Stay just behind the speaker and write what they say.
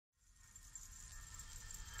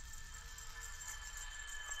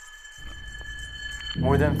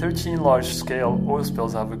More than 13 large-scale oil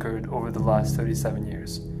spills have occurred over the last 37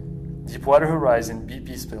 years. Deepwater Horizon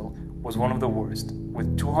BP spill was one of the worst,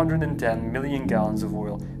 with 210 million gallons of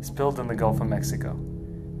oil spilled in the Gulf of Mexico.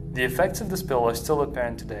 The effects of the spill are still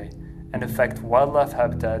apparent today and affect wildlife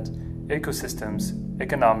habitat, ecosystems,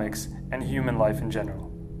 economics, and human life in general.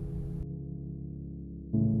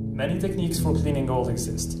 Many techniques for cleaning oil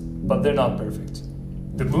exist, but they're not perfect.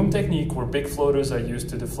 The boom technique, where big floaters are used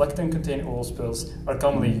to deflect and contain oil spills, are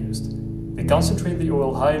commonly used. They concentrate the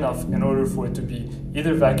oil high enough in order for it to be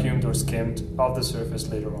either vacuumed or skimmed off the surface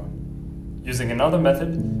later on. Using another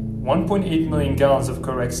method, 1.8 million gallons of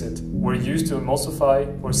Corexit were used to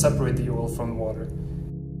emulsify or separate the oil from water.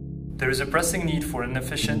 There is a pressing need for an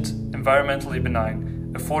efficient, environmentally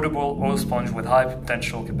benign, affordable oil sponge with high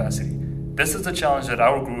potential capacity. This is the challenge that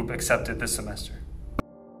our group accepted this semester.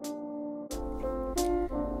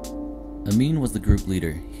 Amin was the group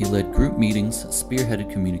leader. He led group meetings,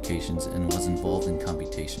 spearheaded communications, and was involved in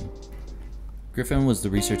computation. Griffin was the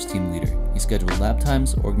research team leader. He scheduled lab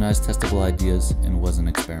times, organized testable ideas, and was an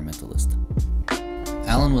experimentalist.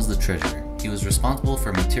 Alan was the treasurer. He was responsible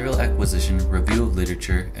for material acquisition, review of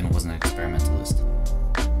literature, and was an experimentalist.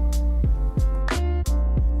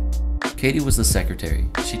 Katie was the secretary.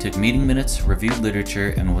 She took meeting minutes, reviewed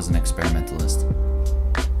literature, and was an experimentalist.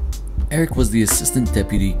 Eric was the assistant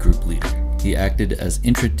deputy group leader. He acted as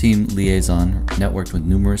intra-team liaison, networked with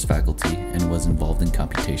numerous faculty, and was involved in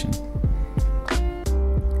computation.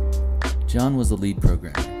 John was the lead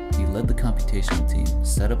programmer. He led the computational team,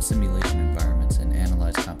 set up simulation environments, and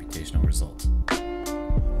analyzed computational results.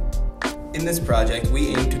 In this project,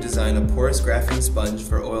 we aim to design a porous graphene sponge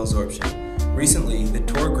for oil absorption. Recently, the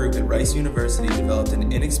TOR group at Rice University developed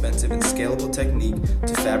an inexpensive and scalable technique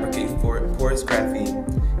to fabricate porous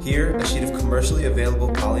graphene. Here, a sheet of commercially available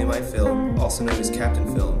polyamide film, also known as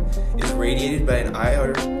capstone film, is radiated by an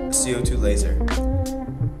IR CO2 laser.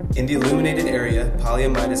 In the illuminated area,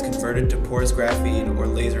 polyamide is converted to porous graphene or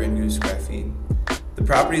laser-induced graphene. The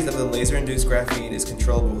properties of the laser-induced graphene is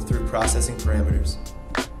controllable through processing parameters.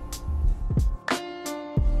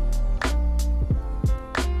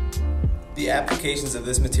 The applications of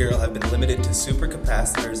this material have been limited to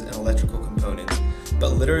supercapacitors and electrical components,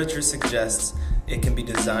 but literature suggests it can be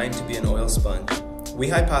designed to be an oil sponge. We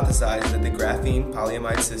hypothesize that the graphene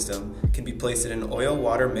polyamide system can be placed in an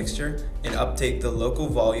oil-water mixture and uptake the local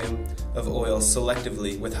volume of oil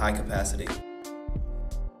selectively with high capacity.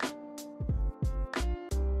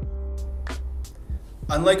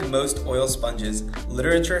 Unlike most oil sponges,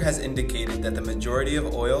 literature has indicated that the majority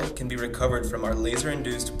of oil can be recovered from our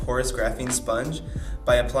laser-induced porous graphene sponge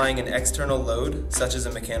by applying an external load, such as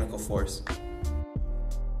a mechanical force.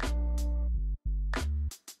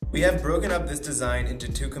 We have broken up this design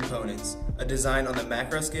into two components, a design on the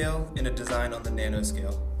macro scale and a design on the nano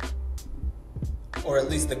scale, or at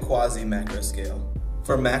least the quasi-macro scale.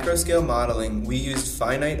 For macro scale modeling, we used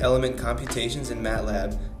finite element computations in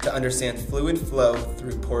MATLAB to understand fluid flow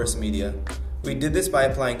through porous media. We did this by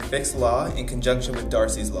applying Fick's law in conjunction with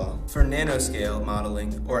Darcy's law. For nanoscale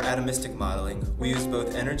modeling, or atomistic modeling, we used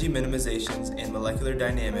both energy minimizations and molecular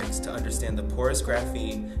dynamics to understand the porous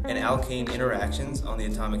graphene and alkane interactions on the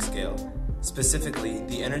atomic scale. Specifically,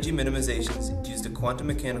 the energy minimizations used a quantum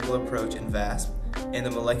mechanical approach in VASP, and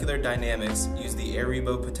the molecular dynamics used the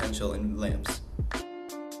Air-Rebo potential in LAMPS.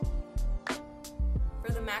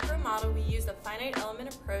 For the macro model, we used a finite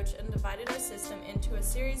element approach and divided our system into a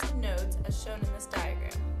series of nodes as shown in this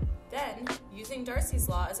diagram. Then, using Darcy's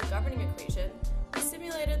law as a governing equation, we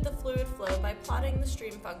simulated the fluid flow by plotting the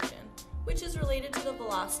stream function, which is related to the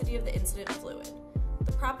velocity of the incident fluid.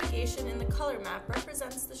 The propagation in the color map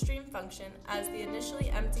represents the stream function as the initially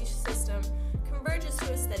empty system converges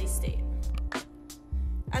to a steady state.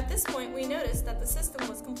 At this point, we noticed that the system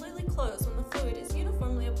was completely closed when the fluid is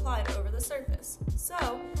uniformly applied over the surface.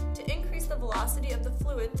 So, to increase the velocity of the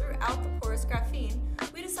fluid throughout the porous graphene,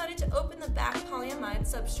 we decided to open the back polyamide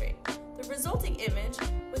substrate. The resulting image,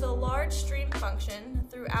 with a large stream function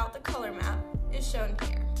throughout the color map, is shown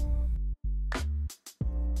here.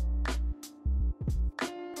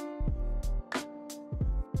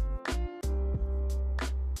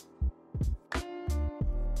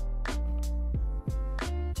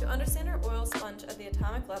 To understand our oil sponge at the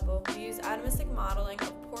atomic level, we use atomistic modeling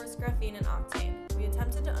of porous graphene and octane. We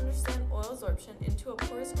attempted to understand oil absorption into a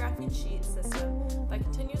porous graphene sheet system by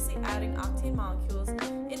continuously adding octane molecules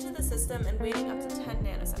into the system and waiting up to 10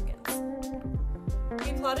 nanoseconds.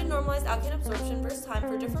 We plotted normalized alkane absorption versus time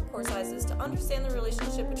for different pore sizes to understand the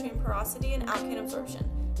relationship between porosity and alkane absorption,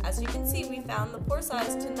 As you can see, we found the pore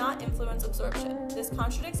size to not influence absorption. This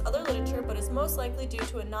contradicts other literature, but is most likely due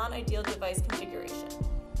to a non-ideal device configuration.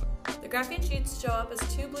 The graphene sheets show up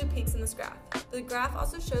as two blue peaks in this graph. The graph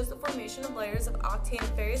also shows the formation of layers of octane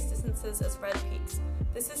at various distances as red peaks.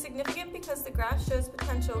 This is significant because the graph shows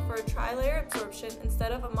potential for a tri-layer absorption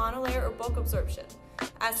instead of a monolayer or bulk absorption,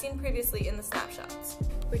 as seen previously in the snapshots.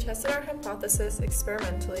 We tested our hypothesis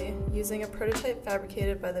experimentally using a prototype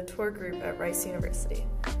fabricated by the Tour group at Rice University.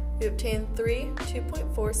 We obtained 3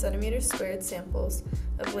 2.4 centimeters squared samples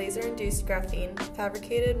of laser-induced graphene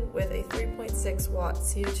fabricated with a 3.6 watt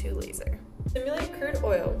CO2 laser. To simulate crude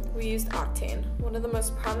oil, we used octane, one of the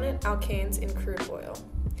most prominent alkanes in crude oil.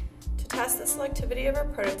 To test the selectivity of our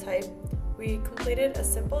prototype, we completed a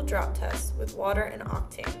simple drop test with water and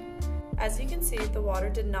octane. As you can see, the water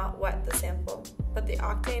did not wet the sample, but the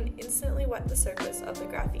octane instantly wet the surface of the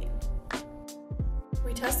graphene.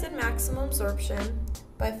 We tested maximum absorption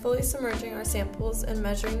by fully submerging our samples and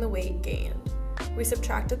measuring the weight gained. We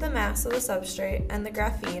subtracted the mass of the substrate and the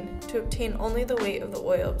graphene to obtain only the weight of the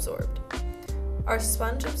oil absorbed. Our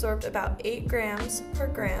sponge absorbed about 8 grams per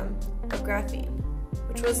gram of graphene,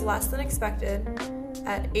 which was less than expected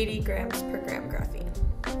at 80 grams per gram graphene.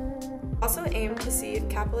 We also aimed to see if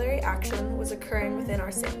capillary action was occurring within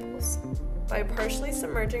our samples. By partially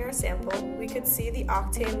submerging our sample, we could see the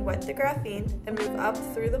octane wet the graphene and move up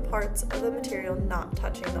through the parts of the material not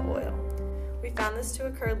touching the oil. We found this to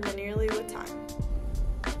occur linearly with time.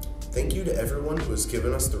 Thank you to everyone who has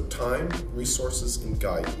given us their time, resources, and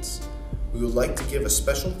guidance. We would like to give a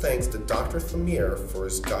special thanks to Dr. Thamier for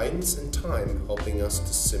his guidance and time helping us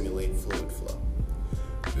to simulate fluid flow.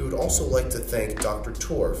 We would also like to thank Dr.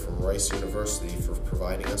 Tour from Rice University for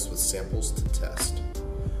providing us with samples to test.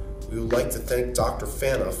 We would like to thank Dr.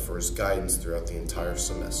 Fanoff for his guidance throughout the entire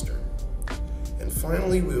semester. And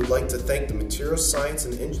finally, we would like to thank the Materials Science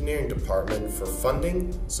and Engineering Department for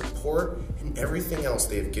funding, support, and everything else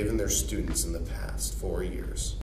they have given their students in the past 4 years.